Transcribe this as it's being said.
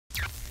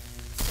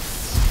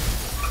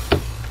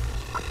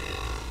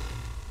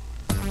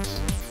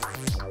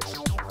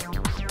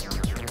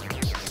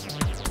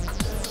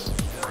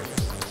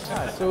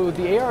Yeah, so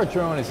the AR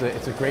drone it's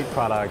a great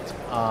product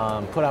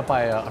put out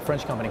by a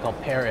French company called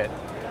Parrot.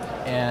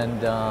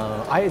 And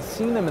I had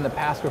seen them in the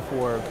past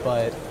before,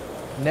 but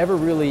never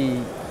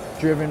really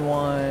driven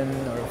one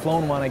or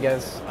flown one, I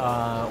guess,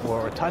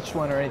 or touched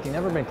one or anything.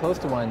 Never been close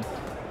to one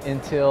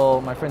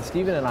until my friend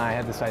Steven and I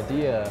had this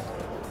idea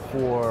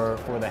for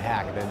the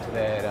hack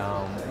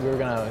that we were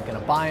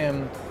gonna buy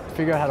him,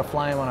 figure out how to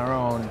fly him on our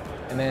own,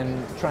 and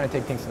then try to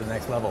take things to the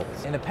next level.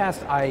 In the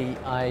past, I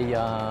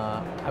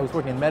was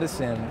working in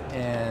medicine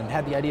and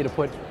had the idea to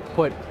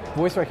put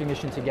voice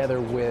recognition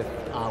together with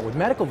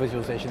medical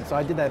visualization. So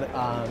I did that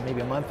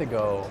maybe a month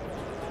ago,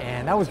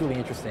 and that was really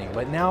interesting.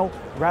 But now,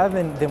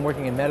 rather than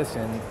working in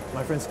medicine,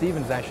 my friend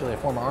Steven's actually a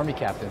former Army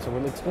captain. So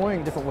we're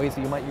exploring different ways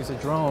that you might use a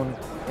drone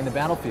in the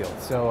battlefield.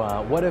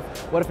 So what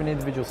if an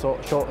individual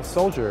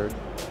soldier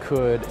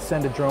could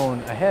send a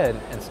drone ahead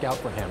and scout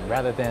for him,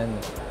 rather than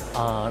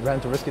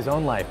to risk his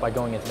own life by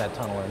going into that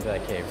tunnel or into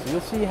that cave. So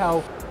you'll see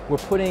how we're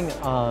putting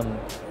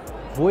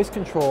voice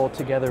control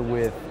together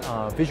with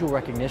visual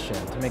recognition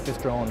to make this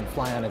drone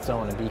fly on its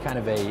own and be kind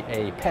of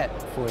a pet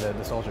for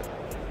the soldier.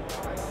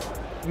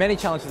 Many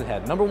challenges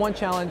ahead. Number one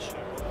challenge,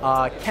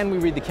 can we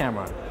read the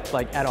camera,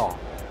 like at all?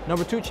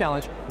 Number two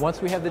challenge,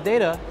 once we have the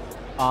data,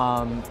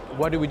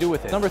 what do we do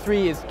with it? Number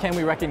three is, can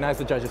we recognize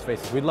the judges'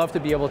 faces? We'd love to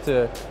be able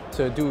to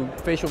do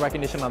facial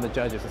recognition on the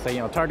judges and say,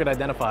 target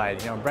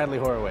identified, Bradley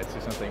Horowitz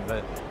or something,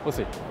 but we'll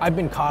see. I've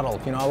been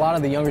coddled. A lot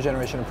of the younger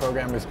generation of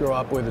programmers grow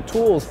up where the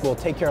tools will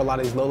take care of a lot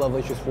of these low-level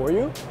issues for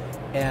you.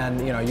 And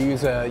you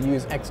use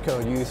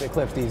Xcode, you use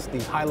Eclipse,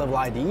 these high-level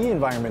IDE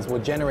environments will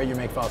generate your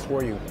makefiles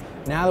for you.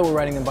 Now that we're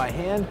writing them by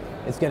hand,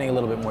 it's getting a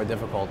little bit more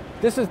difficult.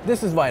 This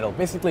is vital.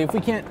 Basically, if we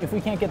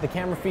can't get the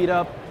camera feed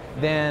up,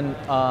 then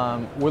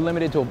we're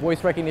limited to a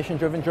voice recognition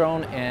driven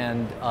drone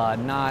and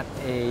not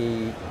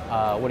a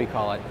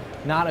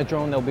not a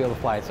drone that will be able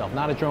to fly itself,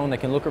 not a drone that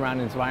can look around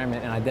an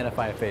environment and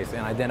identify a face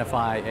and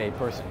identify a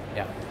person.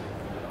 Yeah,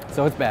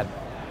 so it's bad.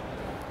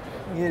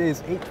 It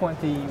is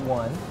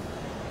 8:21,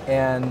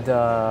 and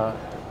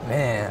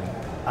man,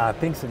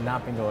 things have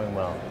not been going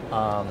well.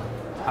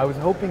 I was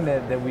hoping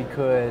that we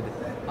could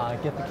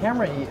get the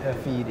camera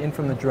feed in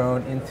from the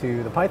drone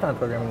into the Python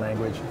programming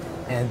language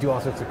and do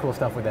all sorts of cool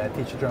stuff with that.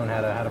 Teach the drone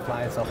how to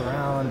fly itself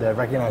around,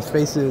 recognize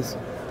faces.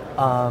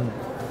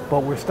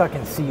 But we're stuck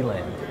in C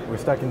land. We're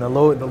stuck in the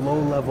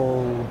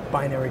low-level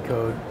binary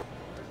code.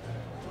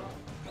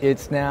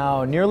 It's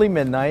now nearly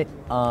midnight,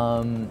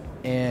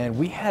 and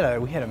we had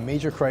a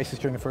major crisis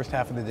during the first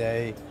half of the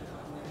day.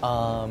 We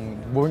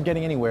weren't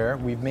getting anywhere.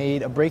 We've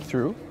made a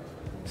breakthrough.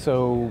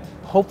 So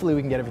hopefully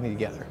we can get everything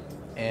together.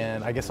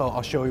 And I guess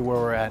I'll show you where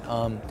we're at.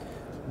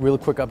 Real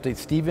quick update,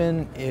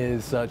 Steven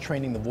is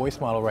training the voice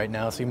model right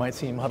now, so you might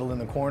see him huddled in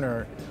the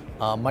corner,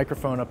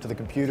 microphone up to the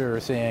computer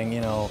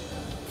saying,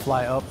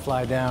 fly up,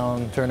 fly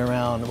down, turn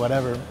around,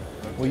 whatever.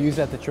 We'll use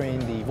that to train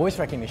the voice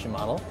recognition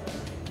model.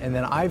 And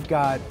then I've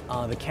got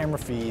the camera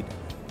feed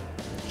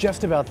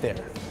just about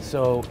there.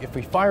 So if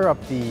we fire up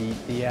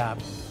the app,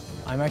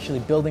 I'm actually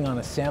building on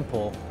a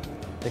sample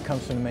that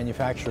comes from the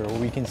manufacturer, where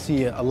we can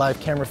see a live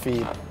camera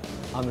feed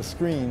on the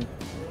screen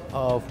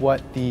of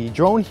what the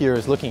drone here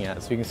is looking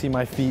at. So you can see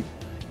my feet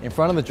in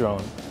front of the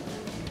drone,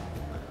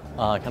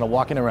 kind of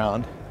walking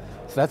around.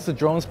 So that's the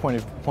drone's point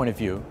of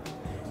view.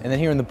 And then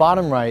here in the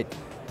bottom right,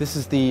 this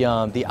is the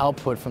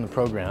output from the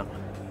program.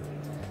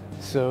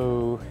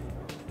 So,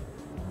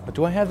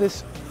 do I have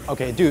this?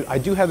 Okay, dude, I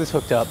do have this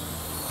hooked up.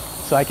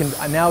 So I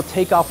now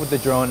take off with the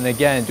drone and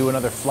again do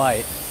another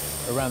flight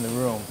around the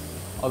room.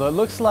 Although it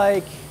looks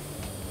like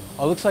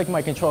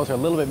my controls are a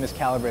little bit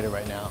miscalibrated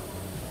right now.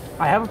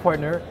 I have a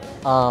partner,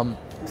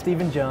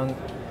 Steven Jung,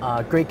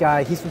 great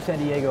guy. He's from San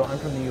Diego, I'm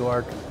from New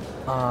York.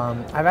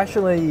 I've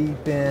actually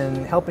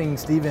been helping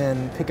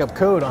Steven pick up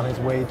code on his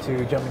way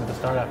to jumping into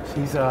startups.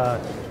 He's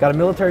got a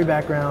military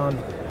background,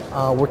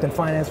 worked in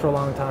finance for a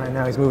long time,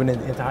 now he's moving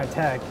into high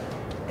tech.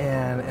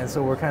 And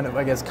so we're kind of,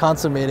 I guess,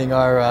 consummating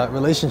our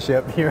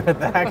relationship here at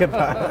the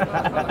Hackathon.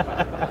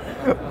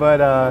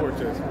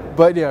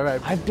 but yeah,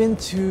 right. I've been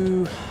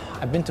to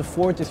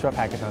 4 Disrupt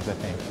Hackathons, I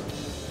think.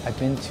 I've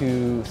been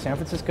to San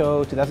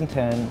Francisco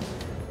 2010,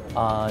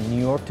 New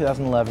York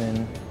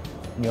 2011,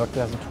 New York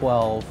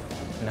 2012,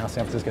 and now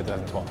San Francisco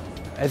 2012.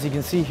 As you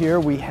can see here,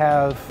 we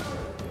have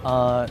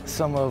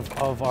some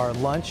of our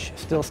lunch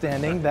still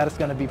standing. That is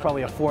going to be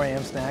probably a 4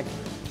 a.m. snack.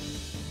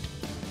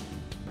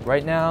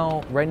 Right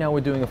now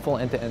we're doing a full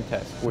end-to-end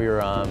test. We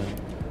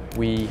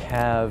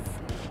have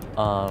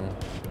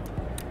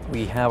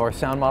our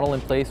sound model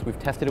in place. We've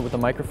tested it with the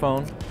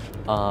microphone.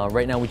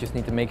 Right now we just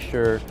need to make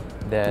sure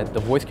that the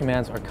voice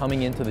commands are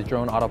coming into the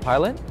drone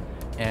autopilot.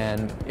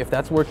 And if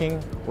that's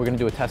working, we're going to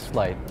do a test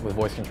flight with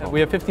voice control. We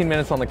have 15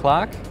 minutes on the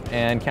clock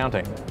and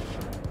counting.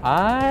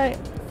 I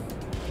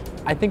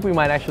think we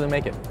might actually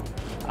make it.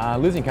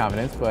 Losing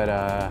confidence, but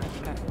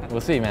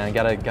we'll see, man.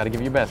 Gotta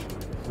give it your best.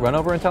 Run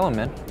over and tell him,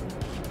 man.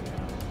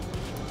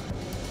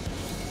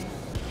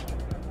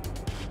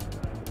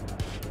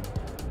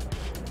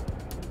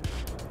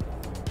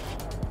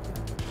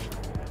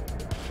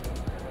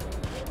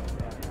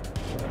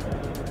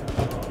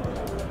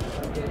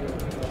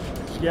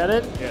 Get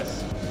it?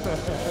 Yes.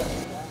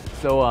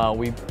 So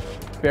we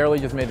barely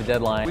just made the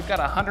deadline. We've got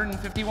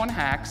 151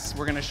 hacks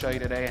we're going to show you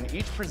today, and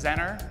each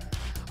presenter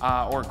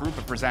or group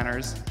of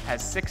presenters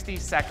has 60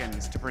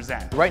 seconds to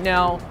present. Right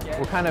now,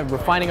 we're kind of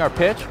refining our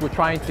pitch. We're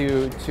trying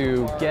to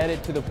get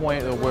it to the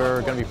point that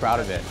we're going to be proud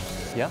of it.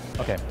 Yeah?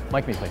 Okay.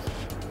 Mic me, please.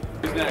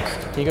 Who's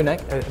next? Can you go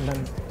next? And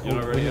then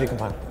we need to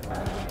compile.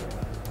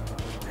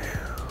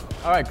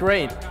 All right,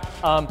 great.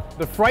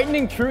 The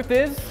frightening truth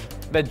is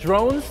that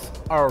drones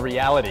are a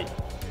reality.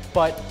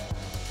 But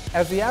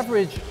as the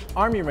average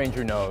Army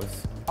Ranger knows,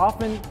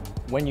 often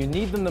when you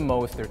need them the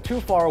most, they're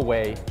too far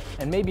away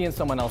and maybe in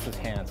someone else's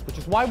hands, which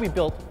is why we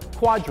built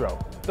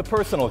QUADRO, the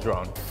personal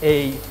drone,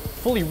 a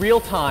fully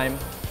real-time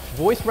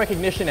voice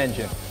recognition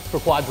engine for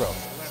QUADRO.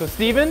 So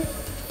Steven,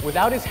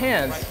 without his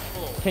hands,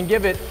 can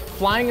give it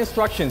flying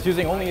instructions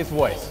using only his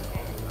voice.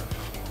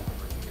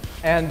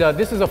 And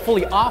this is a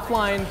fully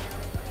offline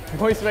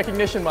voice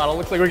recognition model.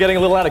 Looks like we're getting a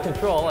little out of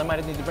control. I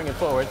might need to bring it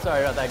forward.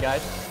 Sorry about that,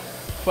 guys.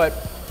 But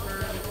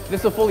this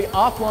is a fully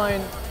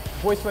offline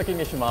voice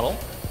recognition model.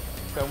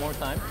 So one more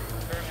time.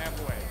 Turn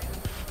halfway.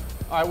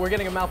 All right, we're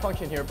getting a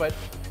malfunction here, but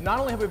not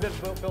only have we built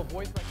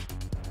voice recognition.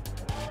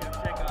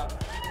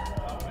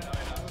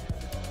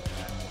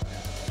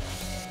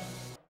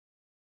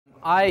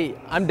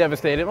 I'm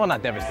devastated. Well,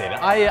 not devastated.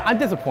 I'm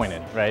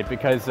disappointed, right?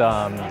 Because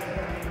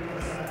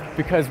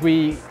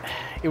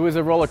it was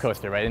a roller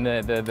coaster, right? In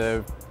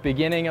the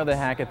beginning of the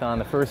hackathon,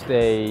 the first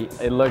day,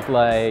 it looked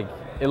like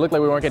we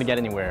weren't going to get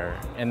anywhere,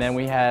 and then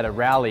we had a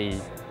rally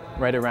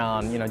right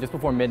around, just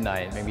before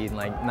midnight, maybe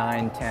like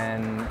 9,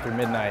 10 through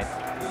midnight,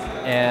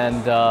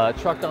 and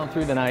trucked on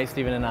through the night,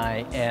 Steven and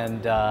I,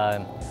 and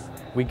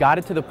we got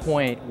it to the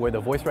point where the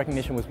voice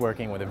recognition was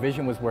working, where the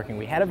vision was working.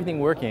 We had everything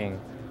working.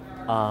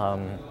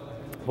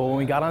 But when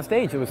we got on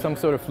stage, it was some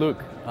sort of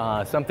fluke.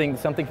 Something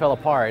fell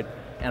apart,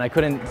 and I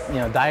couldn't,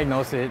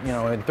 diagnose it,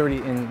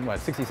 in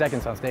 60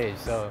 seconds on stage.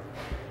 So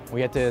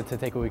we had to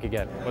take what we could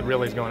get. What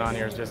really is going on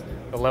here is just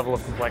the level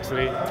of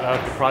complexity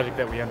of the project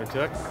that we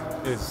undertook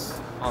is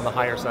on the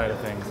higher side of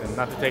things. And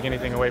not to take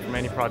anything away from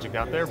any project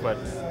out there, but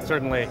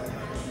certainly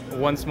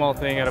one small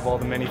thing out of all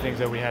the many things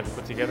that we had to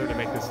put together to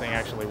make this thing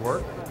actually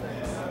work.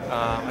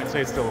 I'd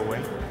say it's still a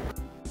win.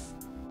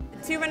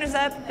 Two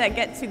runners-up that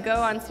get to go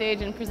on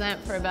stage and present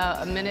for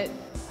about a minute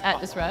at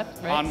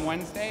Disrupt, right? On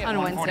Wednesday at on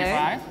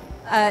 1:45.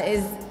 Wednesday,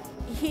 is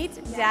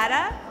Heat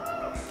Data.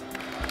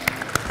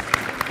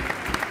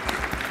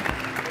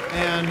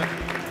 And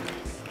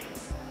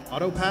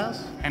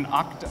Autopass? And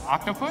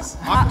Octopus?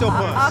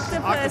 Octopus.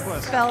 Octopus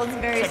spelled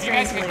very So if you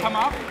guys strangely. can come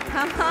up.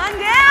 Come on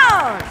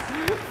down!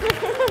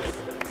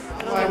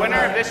 The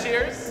winner of this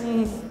year's?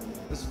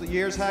 This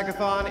year's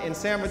hackathon in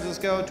San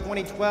Francisco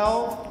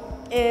 2012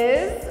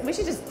 is, we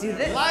should just do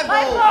this. Live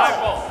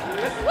Volt!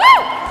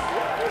 Woo!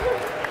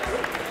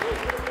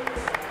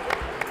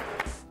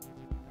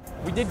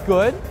 We did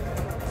good.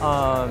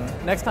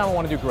 Next time I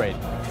want to do great.